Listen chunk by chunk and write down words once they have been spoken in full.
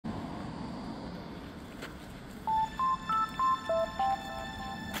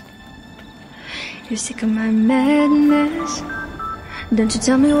You're sick of my madness. Don't you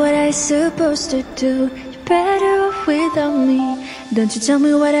tell me what I'm supposed to do. You're better off without me. Don't you tell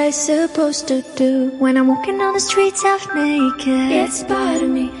me what I'm supposed to do. When I'm walking on the streets half naked, it's part of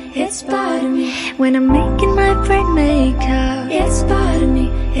me, it's part of me. When I'm making my brain makeup, it's part of me,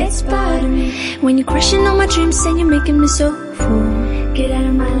 it's part of me. When you're crushing on my dreams and you're making me so full, get out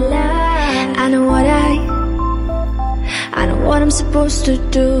of my life. I know what I'm supposed to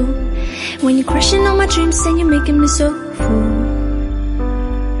do. When you're crushing on my dreams and you're making me so full,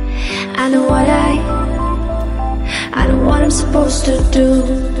 I know what I'm supposed to do.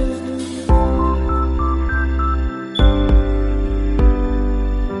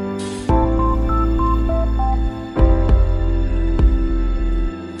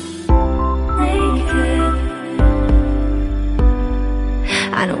 Naked.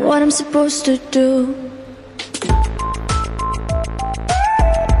 I know what I'm supposed to do.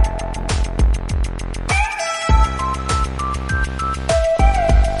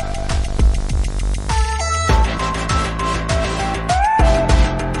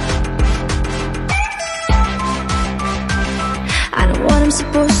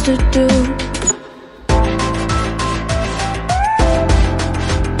 Supposed to do.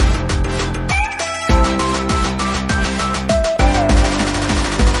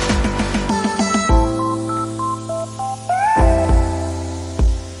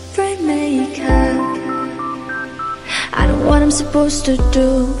 Brain makeup. I know what I'm supposed to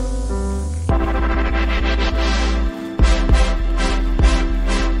do.